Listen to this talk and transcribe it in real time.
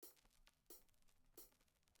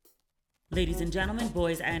Ladies and gentlemen,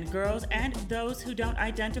 boys and girls, and those who don't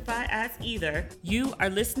identify as either, you are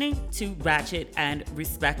listening to Ratchet and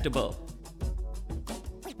Respectable.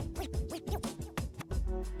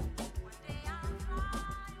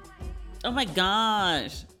 Oh my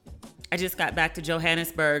gosh. I just got back to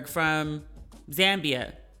Johannesburg from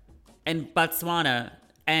Zambia and Botswana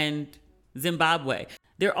and Zimbabwe.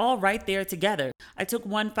 They're all right there together. I took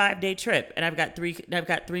one 5-day trip and I've got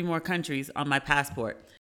three more countries on my passport.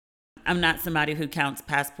 I'm not somebody who counts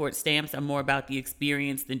passport stamps. I'm more about the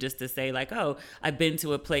experience than just to say like, oh, I've been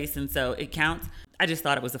to a place and so it counts. I just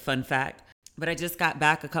thought it was a fun fact. But I just got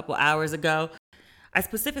back a couple hours ago. I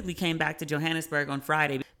specifically came back to Johannesburg on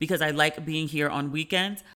Friday because I like being here on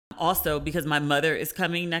weekends. Also because my mother is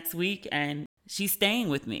coming next week and she's staying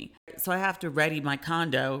with me. So I have to ready my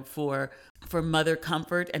condo for mother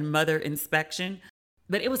comfort and mother inspection.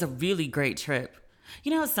 But it was a really great trip.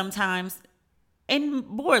 You know, sometimes, and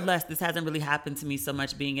more or less, this hasn't really happened to me so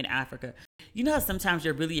much being in Africa. You know how sometimes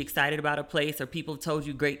you're really excited about a place or people have told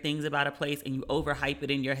you great things about a place and you overhype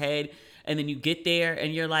it in your head and then you get there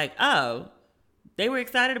and you're like, oh, they were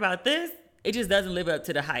excited about this? It just doesn't live up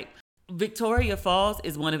to the hype. Victoria Falls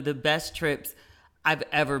is one of the best trips I've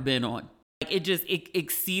ever been on. It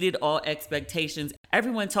exceeded all expectations.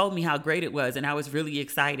 Everyone told me how great it was and I was really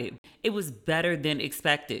excited. It was better than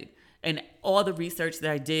expected. And all the research that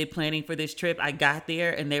I did planning for this trip, I got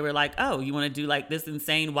there and they were like, oh, you want to do like this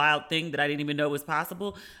insane, wild thing that I didn't even know was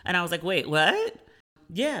possible? And I was like, wait, what?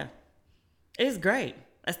 Yeah, it's great.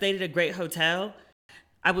 I stayed at a great hotel.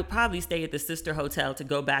 I would probably stay at the sister hotel to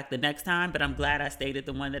go back the next time, but I'm glad I stayed at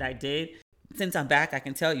the one that I did. Since I'm back, I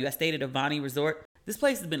can tell you, I stayed at Avani Resort. This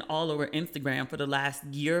place has been all over Instagram for the last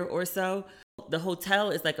year or so. The hotel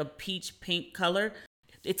is like a peach pink color.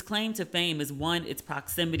 Its claim to fame is one, its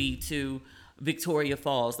proximity to Victoria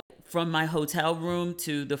Falls. From my hotel room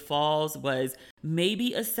to the falls was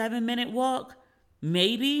maybe a 7-minute walk,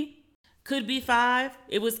 maybe. Could be 5.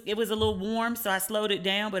 It was a little warm, so I slowed it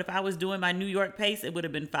down. But if I was doing my New York pace, it would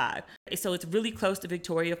have been 5. So it's really close to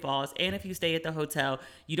Victoria Falls. And if you stay at the hotel,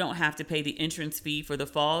 you don't have to pay the entrance fee for the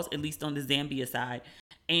falls, at least on the Zambia side.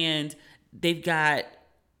 And they've got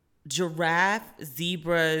giraffe,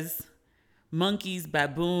 zebras, monkeys,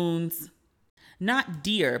 baboons, not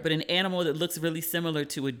deer, but an animal that looks really similar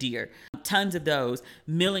to a deer. Tons of those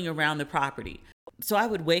milling around the property. So I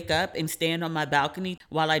would wake up and stand on my balcony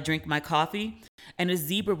while I drink my coffee, and a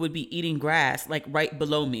zebra would be eating grass like right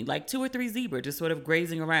below me, like 2 or 3 zebras just sort of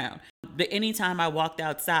grazing around. But anytime I walked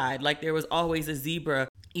outside, like there was always a zebra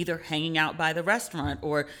either hanging out by the restaurant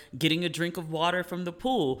or getting a drink of water from the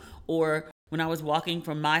pool, or when I was walking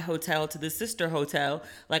from my hotel to the sister hotel,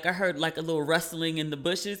 like I heard like a little rustling in the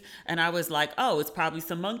bushes and I was like, oh, it's probably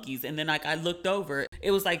some monkeys. And then like I looked over,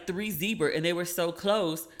 it was like 3 zebra and they were so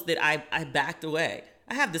close that I backed away.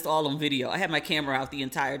 I have this all on video. I had my camera out the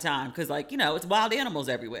entire time because like, you know, it's wild animals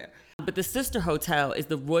everywhere. But the sister hotel is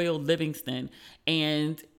the Royal Livingston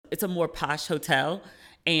and it's a more posh hotel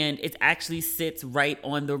and it actually sits right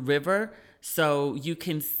on the river. So you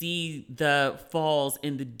can see the falls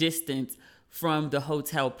in the distance from the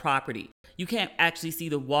hotel property. You can't actually see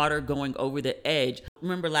the water going over the edge.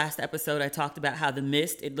 Remember last episode I talked about how the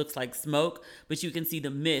mist, it looks like smoke, but you can see the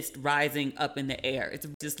mist rising up in the air. It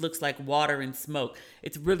just looks like water and smoke.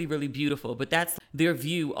 It's really, really beautiful, but that's their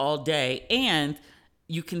view all day. And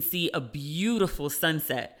you can see a beautiful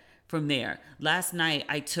sunset from there. Last night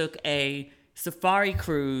I took a safari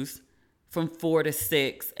cruise from 4 to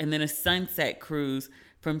 6 and then a sunset cruise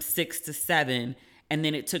from 6 to 7. And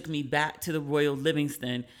then it took me back to the Royal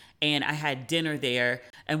Livingston and I had dinner there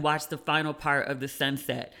and watched the final part of the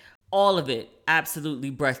sunset. All of it absolutely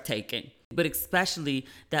breathtaking, but especially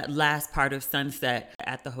that last part of sunset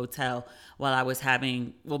at the hotel while I was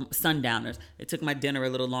having, sundowners. It took my dinner a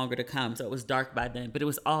little longer to come, so it was dark by then, but it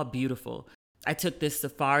was all beautiful. I took this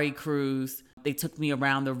safari cruise. They took me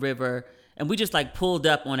around the river. And we just like pulled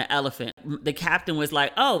up on an elephant. The captain was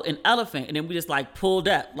like, oh, an elephant. And then we just like pulled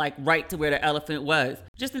up like right to where the elephant was.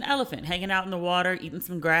 Just an elephant hanging out in the water, eating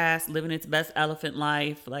some grass, living its best elephant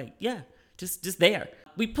life. Like, yeah, just there.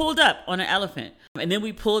 We pulled up on an elephant. And then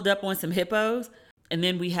we pulled up on some hippos. And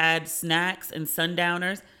then we had snacks and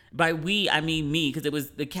sundowners. By we, I mean me, because it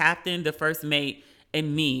was the captain, the first mate,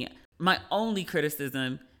 and me. My only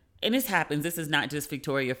criticism, and this happens, this is not just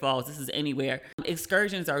Victoria Falls, this is anywhere.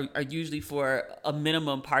 Excursions are usually for a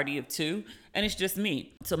minimum party of 2, and it's just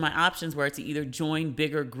me. So my options were to either join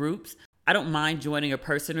bigger groups. I don't mind joining a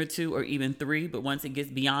person or 2 or even 3, but once it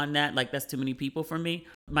gets beyond that, like that's too many people for me.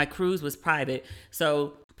 My cruise was private,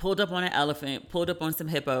 so pulled up on an elephant, pulled up on some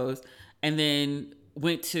hippos, and then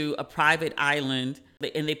went to a private island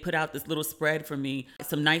and they put out this little spread for me.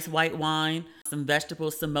 Some nice white wine, some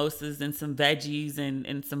vegetable samosas and some veggies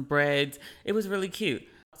and some breads. It was really cute.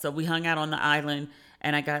 So we hung out on the island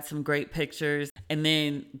and I got some great pictures and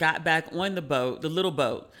then got back on the boat, the little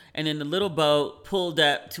boat. And then the little boat pulled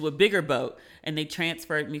up to a bigger boat and they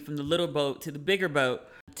transferred me from the little boat to the bigger boat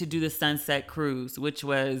to do the sunset cruise, which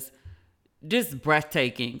was just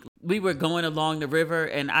breathtaking. We were going along the river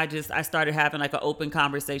and I started having like an open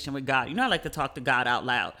conversation with God. You know, I like to talk to God out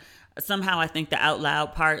loud. Somehow I think the out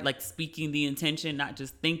loud part, like speaking the intention, not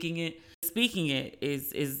just thinking it. Speaking it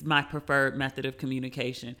is my preferred method of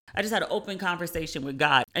communication. I just had an open conversation with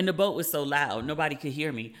God and the boat was so loud, nobody could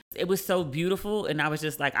hear me. It was so beautiful and I was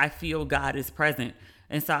just like, I feel God is present.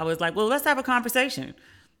 And so I was like, well, let's have a conversation.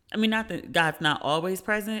 I mean, not that God's not always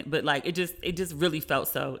present, but like it just really felt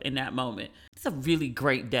so in that moment. It's a really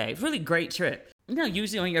great day, really great trip. You know,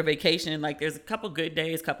 usually on your vacation, like there's a couple good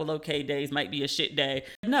days, couple okay days, might be a shit day.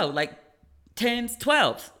 No, like 10s,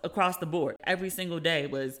 12s across the board. Every single day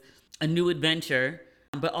was a new adventure,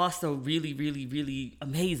 but also really, really, really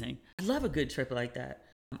amazing. I love a good trip like that.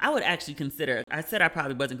 I would actually consider, I said I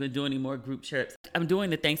probably wasn't going to do any more group trips. I'm doing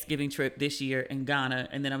the Thanksgiving trip this year in Ghana,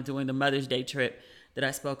 and then I'm doing the Mother's Day trip that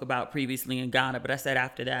I spoke about previously in Ghana. But I said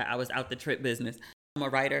after that, I was out the trip business. I'm a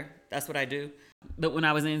writer. That's what I do. But when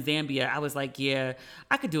I was in Zambia, I was like, yeah,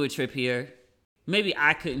 I could do a trip here. Maybe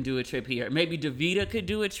I couldn't do a trip here. Maybe Davida could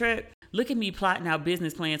do a trip. Look at me plotting out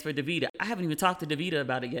business plans for Davida. I haven't even talked to Davida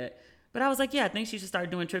about it yet. But I was like, yeah, I think she should start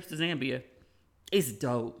doing trips to Zambia. It's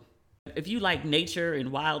dope. If you like nature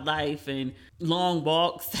and wildlife and long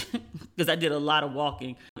walks, because I did a lot of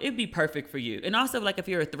walking, it'd be perfect for you. And also, like if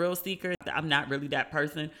you're a thrill seeker, I'm not really that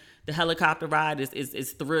person. The helicopter ride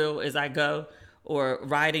is thrill as I go, or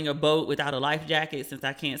riding a boat without a life jacket since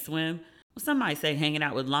I can't swim. Well, some might say hanging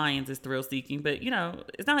out with lions is thrill seeking, but you know,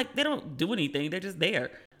 it's not like they don't do anything. They're just there.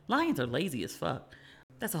 Lions are lazy as fuck.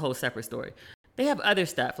 That's a whole separate story. They have other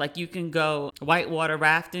stuff, like you can go whitewater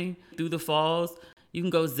rafting through the falls. You can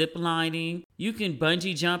go zip lining. You can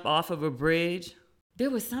bungee jump off of a bridge. There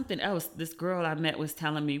was something else this girl I met was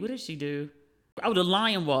telling me. What did she do? Oh, the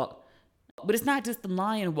lion walk. But it's not just the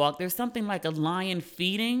lion walk. There's something like a lion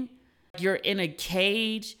feeding. You're in a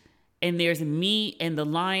cage and there's meat and the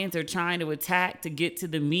lions are trying to attack to get to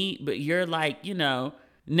the meat, but you're like, you know,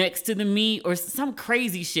 next to the meat or some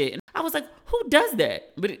crazy shit. And I was like, who does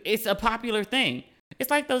that? But it's a popular thing. It's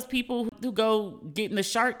like those people who go get in the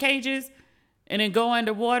shark cages and then go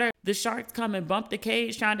underwater. The sharks come and bump the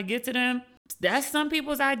cage trying to get to them. That's some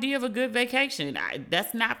people's idea of a good vacation.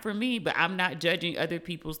 That's not for me, but I'm not judging other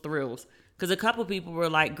people's thrills. Because a couple people were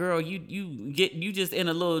like, girl, you just in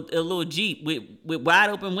a little Jeep with wide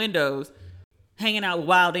open windows hanging out with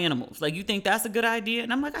wild animals. Like, you think that's a good idea?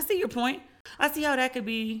 And I'm like, I see your point. I see how that could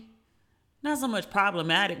be not so much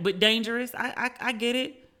problematic, but dangerous. I get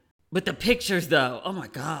it. But the pictures though, oh my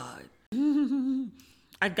God.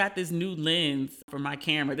 I got this new lens for my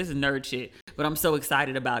camera. This is nerd shit, but I'm so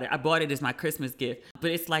excited about it. I bought it as my Christmas gift,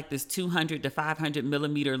 but it's like this 200 to 500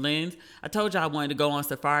 millimeter lens. I told you I wanted to go on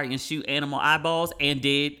safari and shoot animal eyeballs and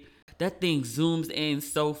did. That thing zooms in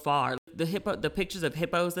so far. The pictures of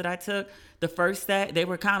hippos that I took, the first set, they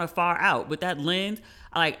were kind of far out. With that lens,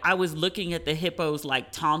 I was looking at the hippos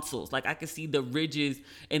like tonsils. Like I could see the ridges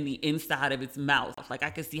in the inside of its mouth. Like I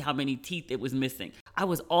could see how many teeth it was missing. I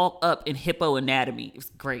was all up in hippo anatomy. It was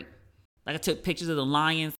great. Like I took pictures of the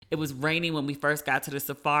lions. It was raining when we first got to the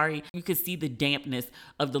safari. You could see the dampness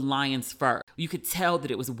of the lion's fur. You could tell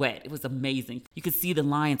that it was wet. It was amazing. You could see the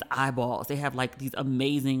lion's eyeballs. They have like these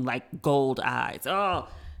amazing like gold eyes. Oh,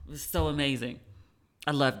 it was so amazing.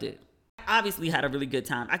 I loved it. I obviously had a really good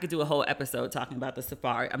time. I could do a whole episode talking about the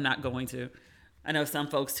safari. I'm not going to. I know some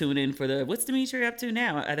folks tune in for what's Demetri up to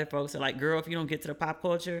now? Other folks are like, girl, if you don't get to the pop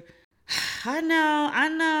culture. I know.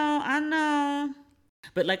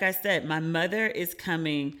 But like I said, my mother is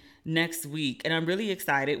coming next week and I'm really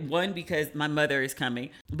excited. One, because my mother is coming,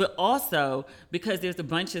 but also because there's a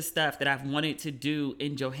bunch of stuff that I've wanted to do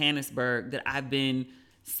in Johannesburg that I've been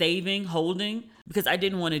saving, holding, because I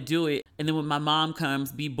didn't want to do it. And then when my mom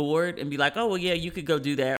comes, be bored and be like, oh, well, yeah, you could go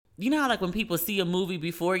do that. You know how like when people see a movie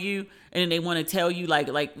before you and then they want to tell you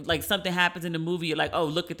like something happens in the movie, you're like, oh,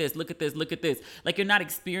 look at this. Like you're not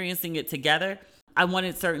experiencing it together. I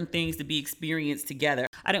wanted certain things to be experienced together.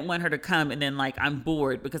 I didn't want her to come and then like I'm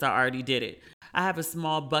bored because I already did it. I have a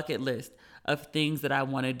small bucket list of things that I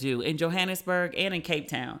want to do in Johannesburg and in Cape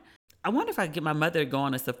Town. I wonder if I could get my mother to go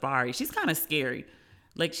on a safari. She's kind of scary.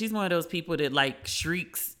 Like she's one of those people that like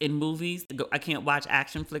shrieks in movies. I can't watch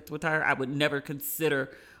action flicks with her. I would never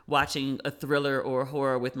consider watching a thriller or a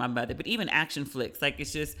horror with my mother. But even action flicks, like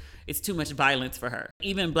it's too much violence for her.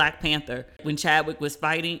 Even Black Panther, when Chadwick was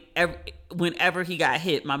fighting, whenever he got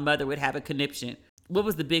hit, my mother would have a conniption. What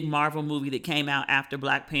was the big Marvel movie that came out after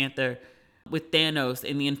Black Panther with Thanos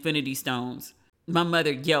and the Infinity Stones? My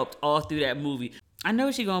mother yelped all through that movie. I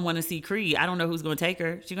know she's going to want to see Creed. I don't know who's going to take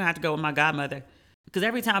her. She's going to have to go with my godmother. Because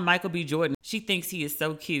every time Michael B. Jordan, she thinks he is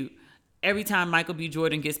so cute. Every time Michael B.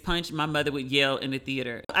 Jordan gets punched, my mother would yell in the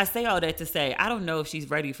theater. I say all that to say, I don't know if she's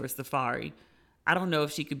ready for safari. I don't know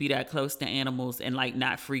if she could be that close to animals and like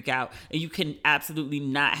not freak out. And you can absolutely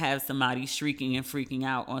not have somebody shrieking and freaking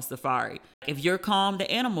out on safari. If you're calm, the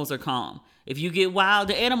animals are calm. If you get wild,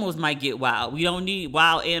 the animals might get wild. We don't need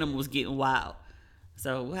wild animals getting wild.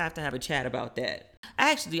 So we'll have to have a chat about that.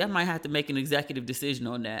 Actually, I might have to make an executive decision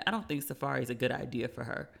on that. I don't think safari is a good idea for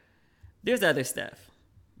her. There's other stuff.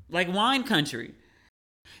 Like Wine Country.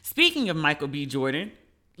 Speaking of Michael B. Jordan,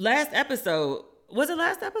 last episode, was it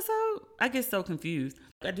last episode? I get so confused.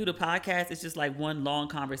 I do the podcast, it's just like one long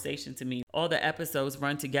conversation to me. All the episodes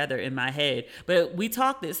run together in my head. But we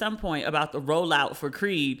talked at some point about the rollout for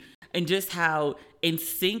Creed and just how in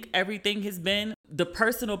sync everything has been. The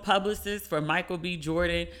personal publicist for Michael B.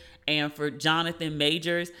 Jordan and for Jonathan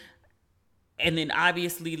Majors, and then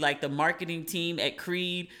obviously like the marketing team at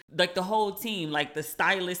Creed, like the whole team, like the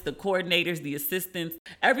stylists, the coordinators, the assistants,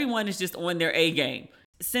 everyone is just on their A game.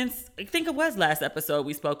 Since, I think it was last episode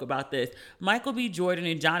we spoke about this, Michael B. Jordan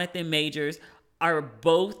and Jonathan Majors are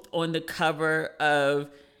both on the cover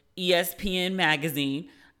of ESPN magazine.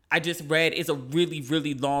 I just read, it's a really,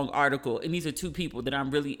 really long article. And these are two people that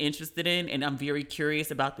I'm really interested in. And I'm very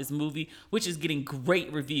curious about this movie, which is getting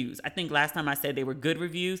great reviews. I think last time I said they were good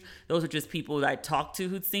reviews. Those are just people that I talked to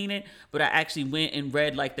who'd seen it. But I actually went and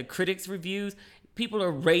read like the critics' reviews. People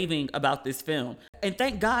are raving about this film. And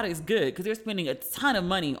thank God it's good because they're spending a ton of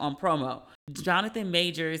money on promo. Jonathan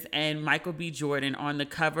Majors and Michael B. Jordan on the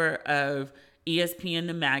cover of ESPN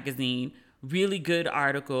the magazine. Really good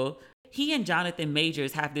article. He and Jonathan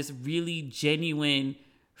Majors have this really genuine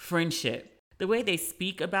friendship. The way they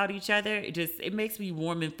speak about each other, it makes me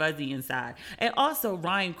warm and fuzzy inside. And also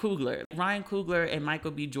Ryan Coogler. Ryan Coogler and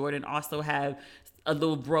Michael B. Jordan also have a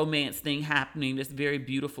little bromance thing happening that's very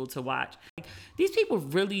beautiful to watch. These people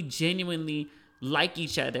really genuinely like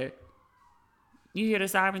each other. You hear the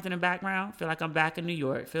sirens in the background? Feel like I'm back in New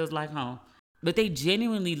York. Feels like home. But they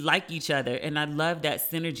genuinely like each other, and I love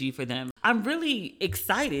that synergy for them. I'm really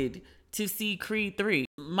excited to see Creed 3.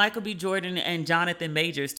 Michael B. Jordan and Jonathan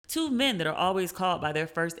Majors, two men that are always called by their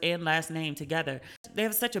first and last name together. They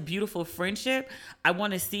have such a beautiful friendship. I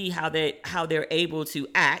want to see how they're able to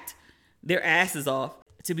act their asses off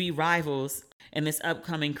to be rivals in this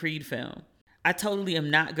upcoming Creed film. I totally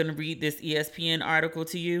am not going to read this ESPN article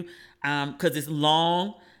to you because it's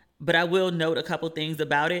long, but I will note a couple things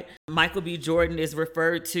about it. Michael B. Jordan is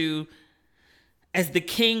referred to as the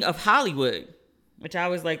King of Hollywood, which I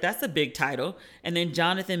was like, that's a big title. And then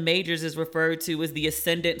Jonathan Majors is referred to as the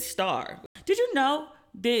Ascendant Star. Did you know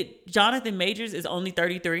that Jonathan Majors is only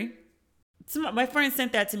 33? My friend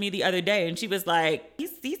sent that to me the other day, and she was like,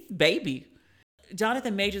 he's baby.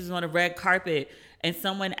 Jonathan Majors was on a red carpet, and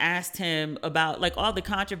someone asked him about like all the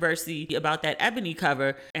controversy about that Ebony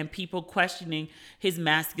cover and people questioning his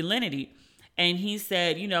masculinity. And he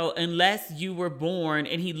said, unless you were born,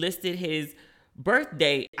 and he listed his birth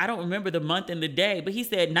date. I don't remember the month and the day, but he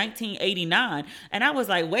said 1989. And I was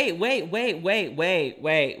like, wait. He's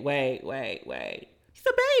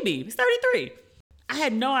a baby. He's 33. I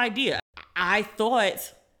had no idea. I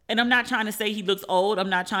thought, and I'm not trying to say he looks old. I'm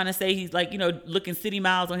not trying to say he's like, looking city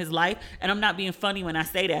miles on his life. And I'm not being funny when I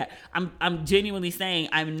say that. I'm genuinely saying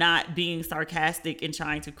I'm not being sarcastic and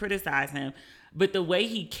trying to criticize him. But the way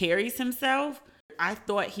he carries himself, I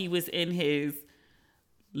thought he was in his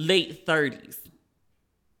late 30s.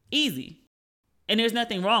 Easy. And there's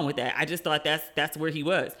nothing wrong with that. I just thought that's where he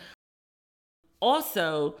was.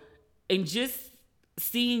 Also, and just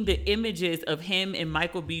seeing the images of him and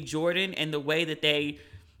Michael B. Jordan and the way that they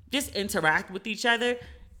just interact with each other,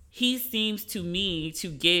 he seems to me to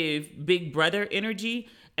give big brother energy,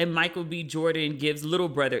 and Michael B. Jordan gives little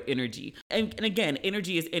brother energy. And again,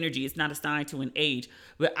 energy is energy. It's not assigned to an age.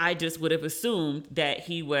 But I just would have assumed that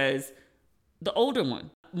he was the older one,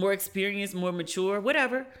 more experienced, more mature,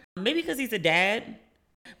 whatever. Maybe because he's a dad.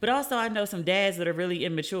 But also I know some dads that are really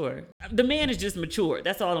immature. The man is just mature.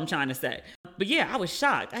 That's all I'm trying to say. But yeah, I was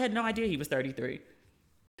shocked. I had no idea he was 33.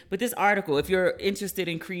 But this article, if you're interested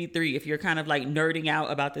in Creed 3, if you're kind of like nerding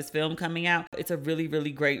out about this film coming out, it's a really,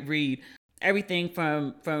 really great read. Everything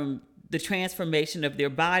from the transformation of their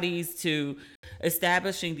bodies to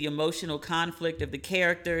establishing the emotional conflict of the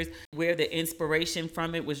characters, where the inspiration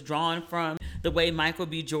from it was drawn from, the way Michael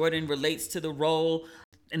B. Jordan relates to the role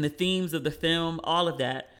and the themes of the film, all of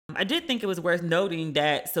that. I did think it was worth noting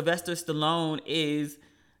that Sylvester Stallone is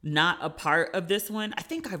not a part of this one. I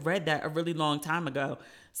think I read that a really long time ago.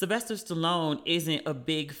 Sylvester Stallone isn't a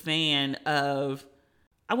big fan of,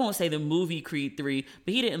 I won't say the movie Creed 3,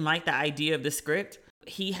 but he didn't like the idea of the script.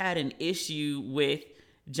 He had an issue with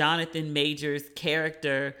Jonathan Majors'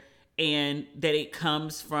 character and that it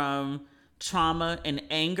comes from trauma and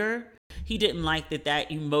anger. He didn't like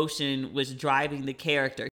that emotion was driving the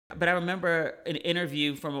character. But I remember an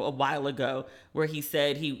interview from a while ago where he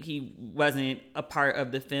said he wasn't a part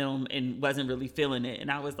of the film and wasn't really feeling it.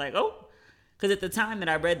 And I was like, oh, because at the time that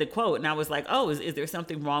I read the quote and I was like, oh, is there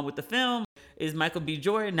something wrong with the film? Is Michael B.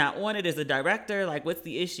 Jordan not on it as a director? Like, what's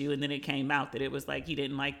the issue? And then it came out that it was like he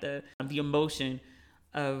didn't like the emotion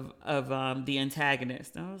of the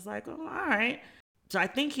antagonist. And I was like, oh, all right. So I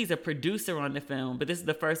think he's a producer on the film, but this is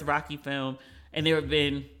the first Rocky film. And there have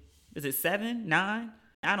been, is it 7, 9?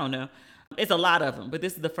 I don't know. It's a lot of them, but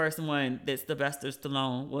this is the first one that Sylvester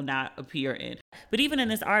Stallone will not appear in. But even in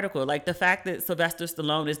this article, like the fact that Sylvester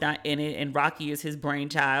Stallone is not in it and Rocky is his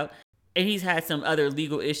brainchild, and he's had some other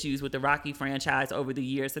legal issues with the Rocky franchise over the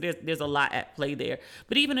years. So there's a lot at play there.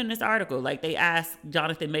 But even in this article, like they asked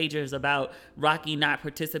Jonathan Majors about Rocky not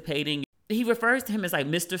participating. He refers to him as like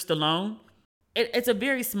Mr. Stallone. It's a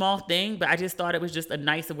very small thing, but I just thought it was just a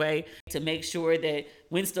nice way to make sure that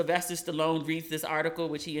when Sylvester Stallone reads this article,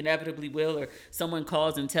 which he inevitably will, or someone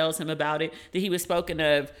calls and tells him about it, that he was spoken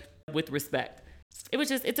of with respect.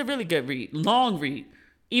 It's a really good read, long read,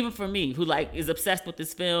 even for me, who like is obsessed with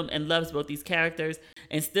this film and loves both these characters.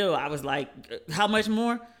 And still, I was like, how much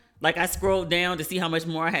more? Like I scrolled down to see how much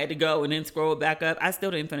more I had to go and then scrolled back up. I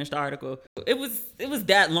still didn't finish the article. It was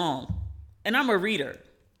that long, and I'm a reader.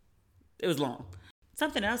 It was long.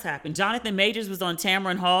 Something else happened. Jonathan Majors was on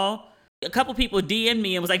Tamron Hall. A couple people DM'd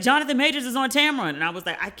me and was like, Jonathan Majors is on Tamron. And I was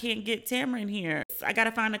like, I can't get Tamron here. I got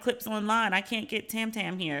to find the clips online. I can't get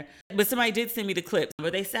Tam here. But somebody did send me the clips.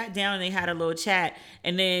 But they sat down and they had a little chat.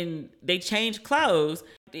 And then they changed clothes.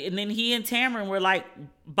 And then he and Tamron were like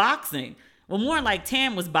boxing. Well, more like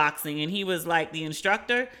Tam was boxing and he was like the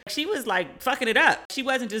instructor. She was like fucking it up. She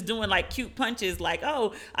wasn't just doing like cute punches like,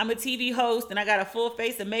 oh, I'm a TV host and I got a full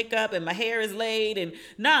face of makeup and my hair is laid. And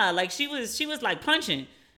nah, like she was like punching.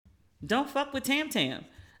 Don't fuck with Tam.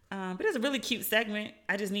 But it's a really cute segment.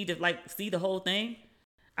 I just need to like see the whole thing.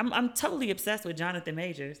 I'm totally obsessed with Jonathan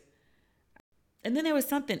Majors. And then there was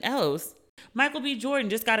something else. Michael B. Jordan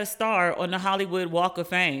just got a star on the Hollywood Walk of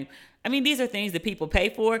Fame. I mean, these are things that people pay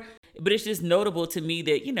for, but it's just notable to me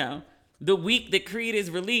that, you know, the week that Creed is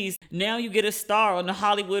released, now you get a star on the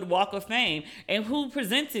Hollywood Walk of Fame. And who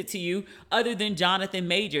presents it to you other than Jonathan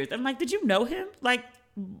Majors? I'm like, did you know him? Like,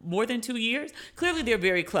 more than 2 years? Clearly, they're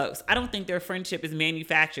very close. I don't think their friendship is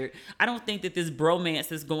manufactured. I don't think that this bromance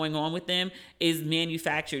that's going on with them is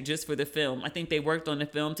manufactured just for the film. I think they worked on the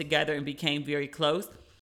film together and became very close.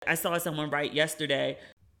 I saw someone write yesterday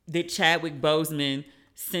that Chadwick Boseman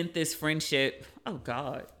sent this friendship. Oh,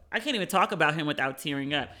 God. I can't even talk about him without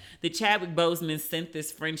tearing up. That Chadwick Boseman sent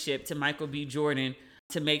this friendship to Michael B. Jordan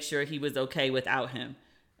to make sure he was okay without him.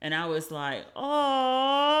 And I was like,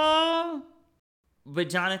 oh. But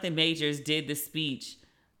Jonathan Majors did the speech,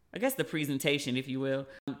 I guess the presentation, if you will,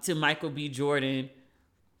 to Michael B. Jordan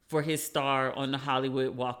for his star on the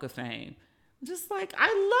Hollywood Walk of Fame. Just like,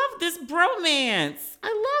 I love this bromance. I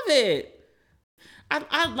love it.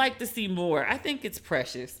 I'd like to see more. I think it's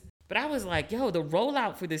precious. But I was like, yo, the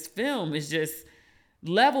rollout for this film is just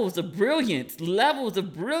levels of brilliance.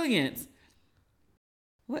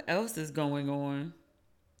 What else is going on?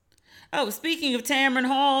 Oh, speaking of Tamron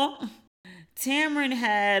Hall, Tamron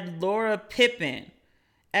had Laura Pippen,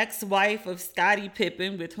 ex-wife of Scottie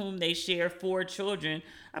Pippen, with whom they share 4 children.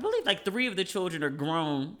 I believe like 3 of the children are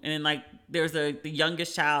grown. And then like there's the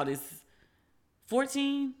youngest child is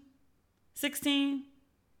 14, 16,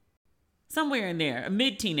 somewhere in there, a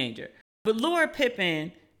mid-teenager. But Laura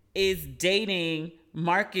Pippen is dating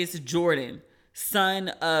Marcus Jordan, son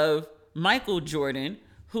of Michael Jordan,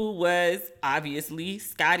 who was obviously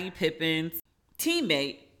Scottie Pippen's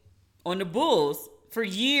teammate on the Bulls for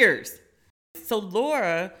years. So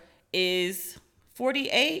Laura is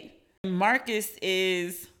 48. Marcus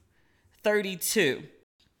is 32.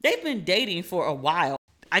 They've been dating for a while.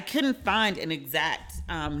 I couldn't find an exact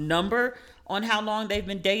number on how long they've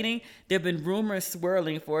been dating. There have been rumors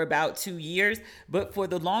swirling for about 2 years, but for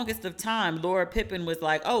the longest of time, Laura Pippen was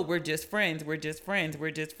like, oh, we're just friends.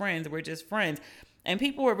 And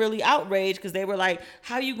people were really outraged because they were like,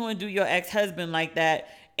 how you going to do your ex-husband like that?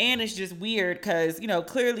 And it's just weird because,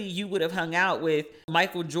 clearly you would have hung out with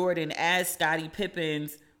Michael Jordan as Scottie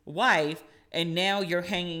Pippen's wife, and now you're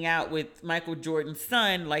hanging out with Michael Jordan's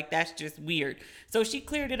son. Like, that's just weird. So she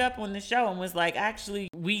cleared it up on the show and was like, actually,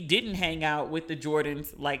 we didn't hang out with the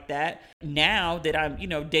Jordans like that. Now that I'm,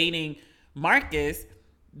 dating Marcus,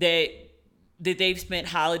 that they've spent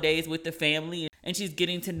holidays with the family and she's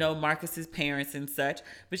getting to know Marcus's parents and such.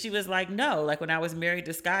 But she was like, no, like when I was married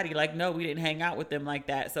to Scottie, like, no, we didn't hang out with them like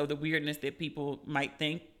that. So the weirdness that people might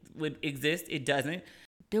think would exist, it doesn't.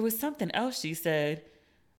 There was something else she said.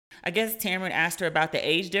 I guess Tamron asked her about the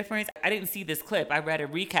age difference. I didn't see this clip. I read a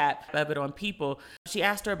recap of it on People. She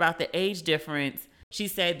asked her about the age difference. She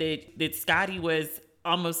said that Scottie was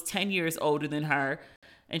almost 10 years older than her.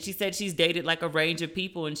 And she said she's dated like a range of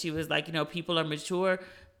people. And she was like, people are mature.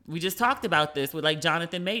 We just talked about this with like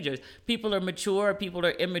Jonathan Majors. People are mature, people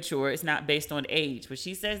are immature. It's not based on age. But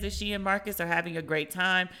she says that she and Marcus are having a great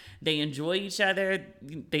time. They enjoy each other.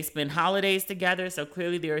 They spend holidays together. So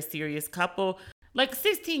clearly they're a serious couple. Like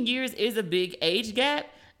 16 years is a big age gap.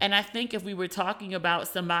 And I think if we were talking about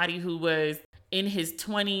somebody who was in his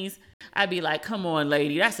 20s, I'd be like, come on,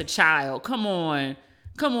 lady, that's a child. Come on.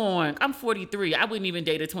 I'm 43. I wouldn't even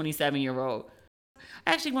date a 27-year-old.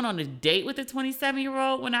 I actually went on a date with a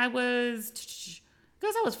 27-year-old when I was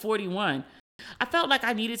 41. I felt like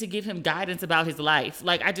I needed to give him guidance about his life.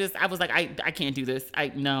 Like I was like, I can't do this.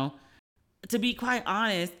 No. To be quite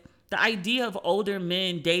honest, the idea of older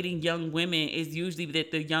men dating young women is usually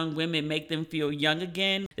that the young women make them feel young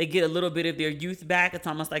again. They get a little bit of their youth back. It's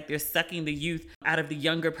almost like they're sucking the youth out of the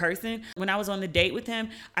younger person. When I was on the date with him,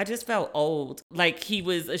 I just felt old. Like he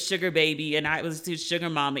was a sugar baby and I was his sugar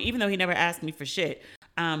mama, even though he never asked me for shit.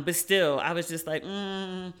 But still, I was just like,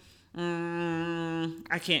 I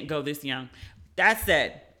can't go this young. That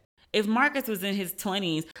said, if Marcus was in his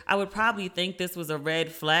 20s, I would probably think this was a red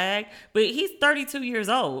flag, but he's 32 years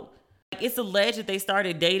old. It's alleged that they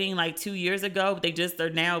started dating like 2 years ago, but they just are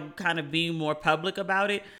now kind of being more public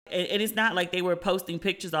about it. And it's not like they were posting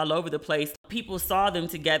pictures all over the place. People saw them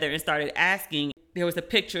together and started asking. There was a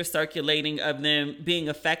picture circulating of them being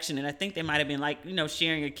affectionate. I think they might have been like,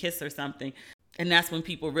 sharing a kiss or something. And that's when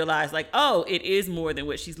people realized like, oh, it is more than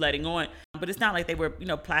what she's letting on. But it's not like they were,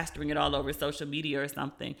 plastering it all over social media or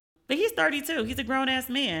something. But he's 32. He's a grown-ass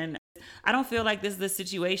man. I don't feel like this is a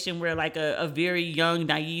situation where like a very young,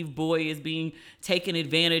 naive boy is being taken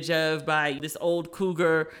advantage of by this old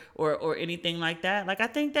cougar or anything like that. Like, I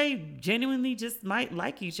think they genuinely just might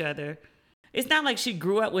like each other. It's not like she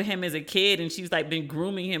grew up with him as a kid and she's like been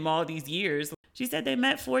grooming him all these years. She said they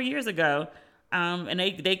met 4 years ago and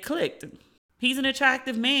they clicked. He's an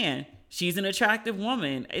attractive man. She's an attractive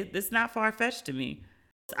woman. It's not far-fetched to me.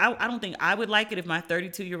 I don't think I would like it if my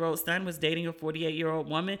 32-year-old son was dating a 48-year-old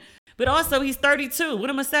woman. But also, he's 32. What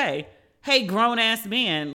am I say? Hey, grown-ass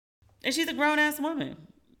man. And she's a grown-ass woman.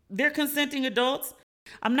 They're consenting adults.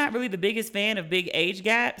 I'm not really the biggest fan of big age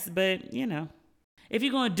gaps, but, if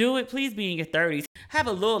you're going to do it, please be in your 30s. Have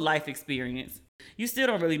a little life experience. You still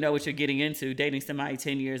don't really know what you're getting into dating somebody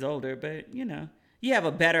 10 years older, but, you have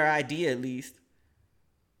a better idea at least.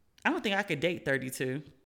 I don't think I could date 32.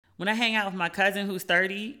 When I hang out with my cousin who's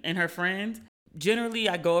 30 and her friends, generally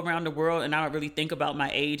I go around the world and I don't really think about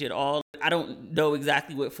my age at all. I don't know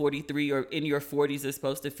exactly what 43 or in your 40s is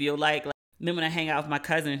supposed to feel like. Then when I hang out with my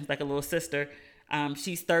cousin, like a little sister,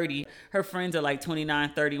 she's 30. Her friends are like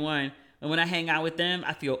 29, 31. And when I hang out with them,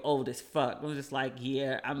 I feel old as fuck. I'm just like,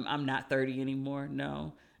 yeah, I'm not 30 anymore.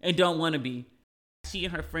 No. And don't want to be. She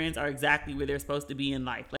and her friends are exactly where they're supposed to be in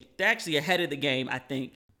life. Like, they're actually ahead of the game, I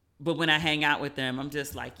think. But when I hang out with them, I'm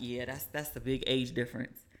just like, yeah, that's the big age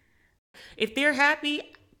difference. If they're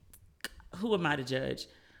happy, who am I to judge?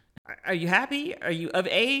 Are you happy? Are you of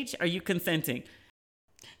age? Are you consenting?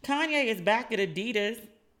 Kanye is back at Adidas.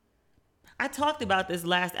 I talked about this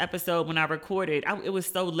last episode when I recorded. It was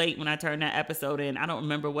so late when I turned that episode in. I don't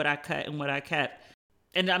remember what I cut and what I kept.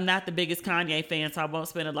 And I'm not the biggest Kanye fan, so I won't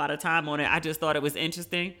spend a lot of time on it. I just thought it was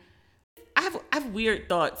interesting. I have weird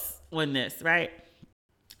thoughts on this, right?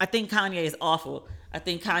 I think Kanye is awful. I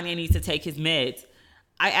think Kanye needs to take his meds.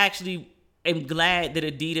 I actually am glad that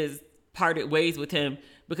Adidas parted ways with him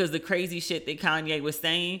because the crazy shit that Kanye was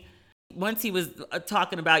saying, once he was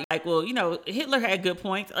talking about like, well, Hitler had good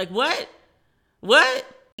points. Like, what?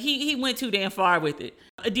 He went too damn far with it.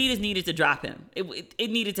 Adidas needed to drop him. It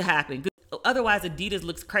needed to happen. Otherwise, Adidas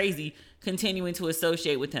looks crazy continuing to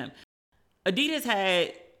associate with him. Adidas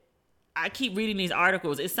had, I keep reading these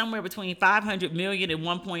articles, it's somewhere between 500 million and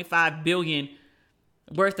 1.5 billion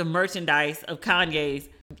worth of merchandise of Kanye's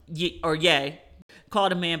or Ye. call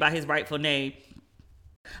the man by his rightful name.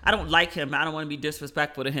 I don't like him. I don't want to be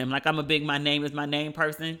disrespectful to him. Like, I'm a big my name is my name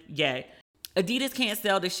person. Yay. Adidas can't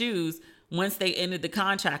sell the shoes once they ended the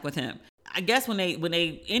contract with him. I guess when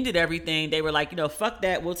they ended everything, they were like, fuck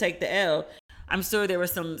that, we'll take the L. I'm sure there were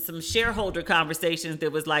some shareholder conversations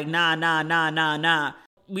that was like, nah.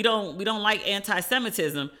 We don't like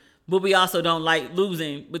anti-Semitism, but we also don't like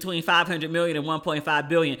losing between 500 million and 1.5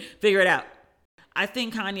 billion. Figure it out. I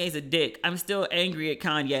think Kanye's a dick. I'm still angry at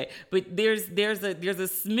Kanye, but there's a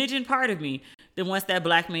smidgen part of me that wants that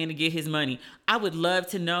black man to get his money. I would love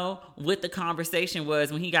to know what the conversation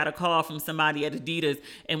was when he got a call from somebody at Adidas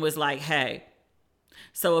and was like, hey,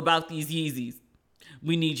 so about these Yeezys,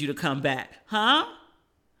 we need you to come back. Huh?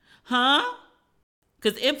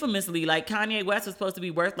 Because infamously, like, Kanye West was supposed to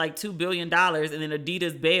be worth like $2 billion, and then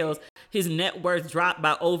Adidas bails. His net worth dropped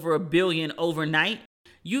by over $1 billion overnight.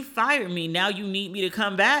 You fired me. Now you need me to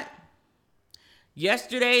come back?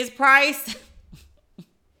 Yesterday's price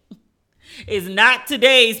is not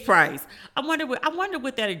today's price. I wonder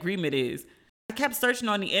what that agreement is. I kept searching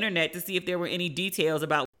on the internet to see if there were any details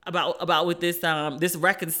about with this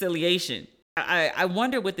reconciliation. I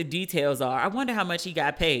wonder what the details are. I wonder how much he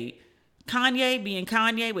got paid. Kanye being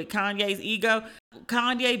Kanye with Kanye's ego.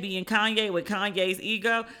 Kanye being Kanye with Kanye's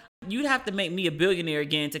ego. You'd have to make me a billionaire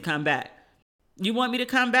again to come back. You want me to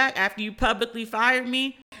come back after you publicly fired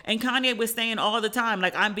me? And Kanye was saying all the time,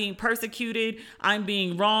 like, I'm being persecuted, I'm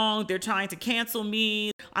being wronged, they're trying to cancel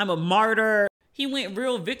me, I'm a martyr. He went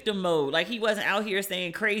real victim mode. Like, he wasn't out here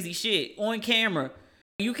saying crazy shit on camera.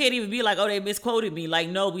 You can't even be like, oh, they misquoted me. Like,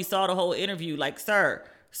 no, we saw the whole interview. Like, sir,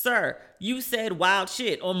 you said wild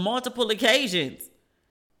shit on multiple occasions.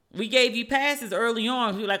 We gave you passes early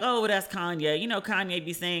on. We were like, oh, well, that's Kanye. Kanye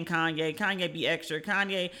be saying Kanye. Kanye be extra.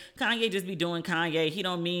 Kanye just be doing Kanye. He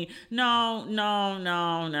don't mean, no.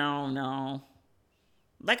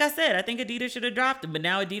 Like I said, I think Adidas should have dropped him, but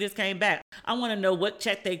now Adidas came back. I want to know what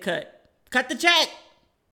check they cut. Cut the check.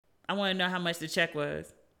 I want to know how much the check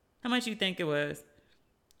was. How much you think it was?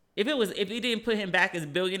 If it didn't put him back as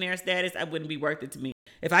billionaire status, I wouldn't be worth it to me.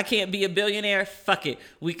 If I can't be a billionaire, fuck it.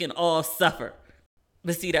 We can all suffer.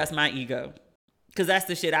 But see, that's my ego. Because that's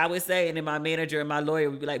the shit I would say. And then my manager and my lawyer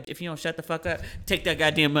would be like, if you don't shut the fuck up, take that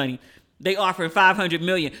goddamn money. They offering $500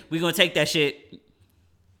 million. We going to take that shit.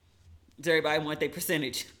 Does everybody want their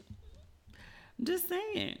percentage? I'm just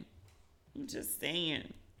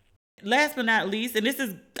saying. Last but not least, and this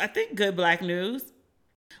is, I think, good black news.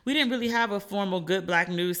 We didn't really have a formal good black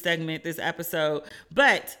news segment this episode.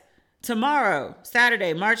 But tomorrow,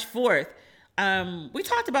 Saturday, March 4th, we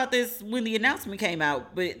talked about this when the announcement came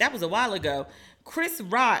out, but that was a while ago. Chris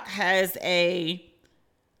Rock has a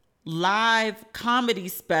live comedy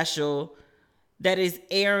special that is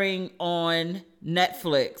airing on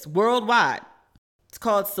Netflix worldwide. It's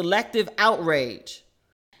called Selective Outrage.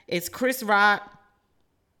 It's Chris Rock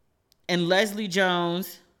and Leslie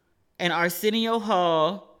Jones and Arsenio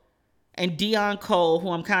Hall and Dion Cole, who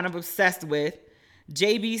I'm kind of obsessed with,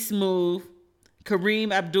 JB Smoove,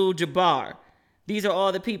 Kareem Abdul-Jabbar. These are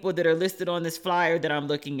all the people that are listed on this flyer that I'm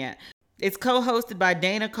looking at. It's co-hosted by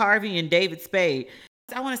Dana Carvey and David Spade.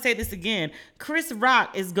 I want to say this again. Chris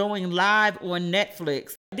Rock is going live on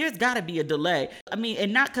Netflix. There's got to be a delay. I mean,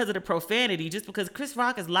 and not because of the profanity, just because Chris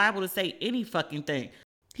Rock is liable to say any fucking thing.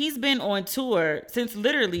 He's been on tour since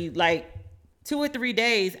literally like 2 or 3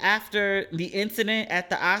 days after the incident at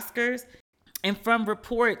the Oscars. And from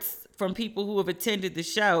reports from people who have attended the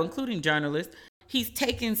show, including journalists, he's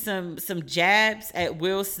taken some jabs at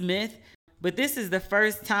Will Smith, but this is the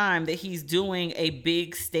first time that he's doing a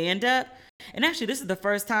big stand-up. And actually, this is the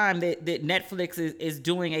first time that Netflix is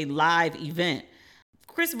doing a live event.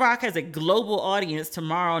 Chris Rock has a global audience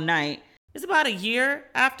tomorrow night. It's about a year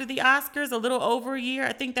after the Oscars, a little over a year.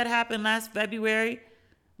 I think that happened last February,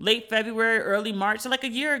 late February, early March, so like a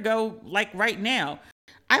year ago, like right now.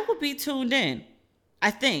 I will be tuned in, I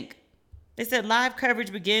think. They said live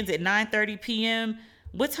coverage begins at 9:30 p.m.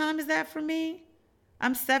 What time is that for me?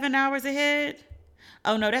 I'm 7 hours ahead.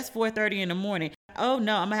 Oh, no, that's 4:30 in the morning. Oh,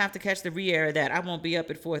 no, I'm going to have to catch the re-air of that. I won't be up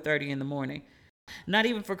at 4:30 in the morning. Not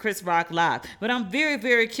even for Chris Rock Live. But I'm very,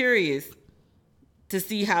 very curious to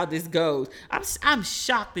see how this goes. I'm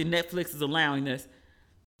shocked that Netflix is allowing this.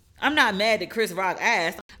 I'm not mad that Chris Rock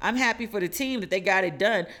asked. I'm happy for the team that they got it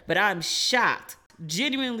done. But I'm shocked,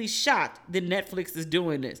 genuinely shocked that Netflix is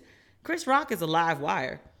doing this. Chris Rock is a live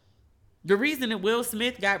wire. The reason that Will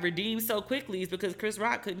Smith got redeemed so quickly is because Chris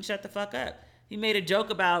Rock couldn't shut the fuck up. He made a joke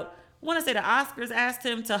about, I want to say the Oscars asked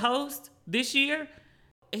him to host this year.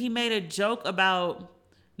 He made a joke about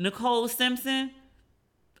Nicole Simpson,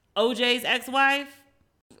 OJ's ex-wife.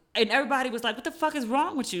 And everybody was like, what the fuck is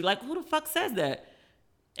wrong with you? Like, who the fuck says that?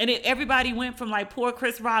 And everybody went from like, poor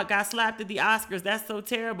Chris Rock got slapped at the Oscars, that's so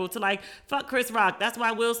terrible, to like, fuck Chris Rock, that's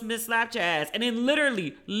why Will Smith slapped your ass. And then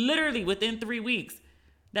literally within 3 weeks,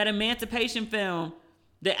 that Emancipation film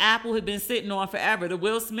that Apple had been sitting on forever, the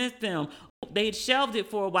Will Smith film, they had shelved it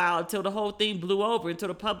for a while until the whole thing blew over, until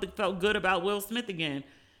the public felt good about Will Smith again.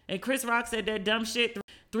 And Chris Rock said that dumb shit.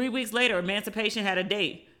 3 weeks later, Emancipation had a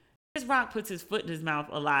date. Chris Rock puts his foot in his mouth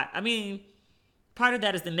a lot. I mean, part of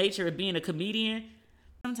that is the nature of being a comedian.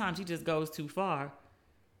 Sometimes he just goes too far.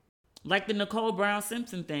 Like the Nicole Brown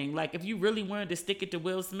Simpson thing. Like, if you really wanted to stick it to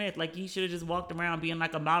Will Smith, like, he should have just walked around being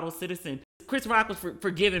like a model citizen. Chris Rock was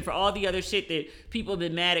forgiven for all the other shit that people have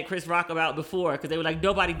been mad at Chris Rock about before, because they were like,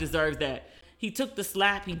 nobody deserves that. He took the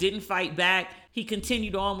slap. He didn't fight back. He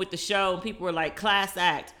continued on with the show. And people were like, class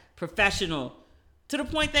act, professional. To the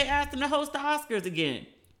point they asked him to host the Oscars again.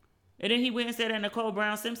 And then he went and said that Nicole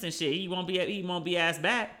Brown Simpson shit. He won't be asked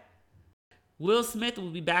back. Will Smith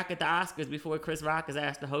will be back at the Oscars before Chris Rock is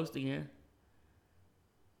asked to host again.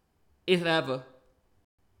 If ever.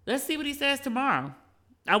 Let's see what he says tomorrow.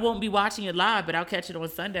 I won't be watching it live, but I'll catch it on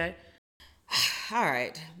Sunday. All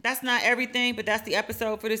right. That's not everything, but that's the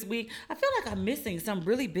episode for this week. I feel like I'm missing some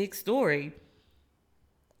really big story,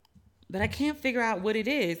 but I can't figure out what it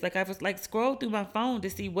is. Like, I was like scrolled through my phone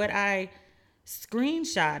to see what I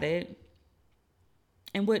screenshotted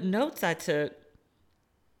and what notes I took,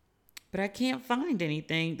 but I can't find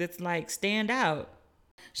anything that's like stand out.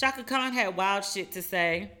 Chaka Khan had wild shit to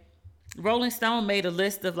say. Rolling Stone made a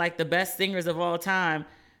list of like the best singers of all time,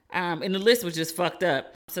 and the list was just fucked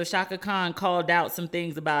up. So Chaka Khan called out some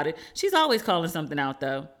things about it. She's always calling something out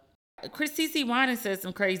though. CeCe Winans said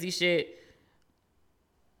some crazy shit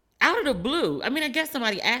out of the blue. I mean, I guess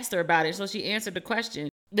somebody asked her about it, so she answered the question.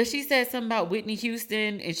 But she said something about Whitney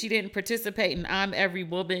Houston, and she didn't participate in I'm Every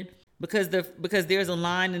Woman because there's a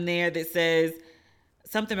line in there that says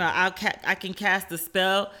something about I can cast a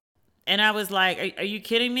spell. And I was like, are you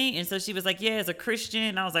kidding me? And so she was like, yeah, as a Christian.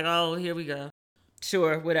 And I was like, oh, here we go.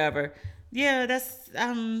 Sure, whatever. Yeah, that's,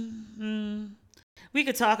 we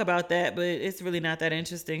could talk about that, but it's really not that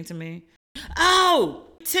interesting to me. Oh,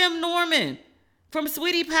 Tim Norman from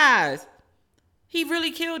Sweetie Pies. He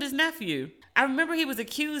really killed his nephew. I remember he was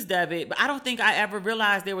accused of it, but I don't think I ever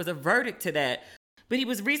realized there was a verdict to that. But he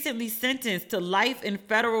was recently sentenced to life in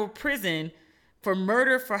federal prison for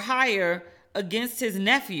murder for hire against his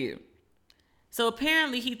nephew. So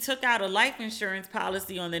apparently he took out a life insurance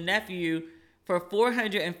policy on the nephew for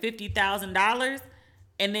 $450,000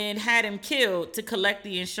 and then had him killed to collect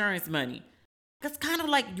the insurance money. That's kind of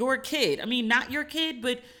like your kid. I mean, not your kid,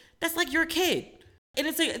 but that's like your kid. And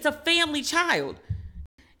it's a family child.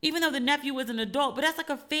 Even though the nephew was an adult, but that's like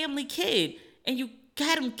a family kid. And you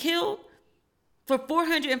had him killed for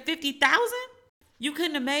 $450,000? You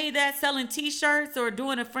couldn't have made that selling t-shirts or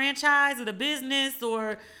doing a franchise or the business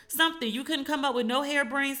or something. You couldn't come up with no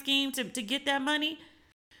harebrained scheme to get that money.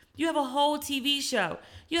 You have a whole TV show.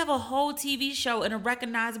 You have a whole TV show and a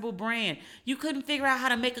recognizable brand. You couldn't figure out how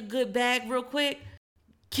to make a good bag real quick.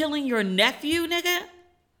 Killing your nephew, nigga?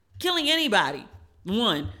 Killing anybody,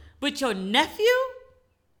 one. But your nephew?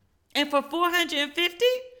 And for $450?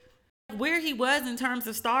 Where he was in terms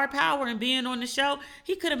of star power and being on the show,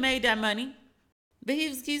 he could have made that money. But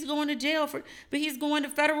he's going to jail but he's going to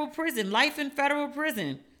federal prison, life in federal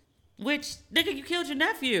prison. Which, nigga, you killed your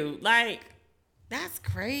nephew. Like, that's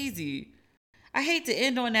crazy. I hate to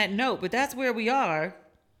end on that note, but that's where we are.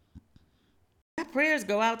 My prayers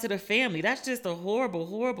go out to the family. That's just a horrible,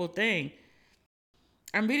 horrible thing.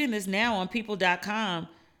 I'm reading this now on people.com.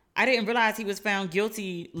 I didn't realize he was found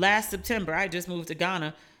guilty last September. I just moved to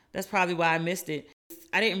Ghana. That's probably why I missed it.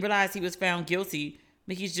 I didn't realize he was found guilty,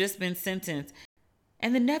 but he's just been sentenced.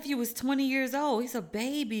 And the nephew was 20 years old. He's a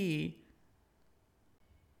baby.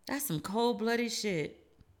 That's some cold-blooded shit.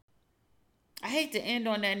 I hate to end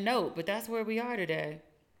on that note, but that's where we are today.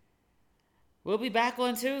 We'll be back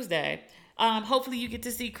on Tuesday. Hopefully you get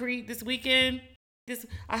to see Creed this weekend.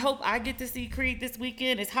 I hope I get to see Creed this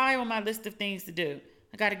weekend. It's high on my list of things to do.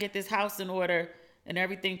 I got to get this house in order and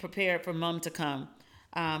everything prepared for Mom to come.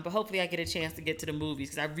 But hopefully I get a chance to get to the movies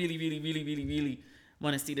because I really, really, really, really, really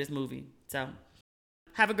want to see this movie. So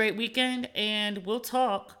have a great weekend and we'll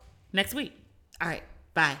talk next week. All right.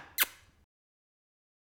 Bye.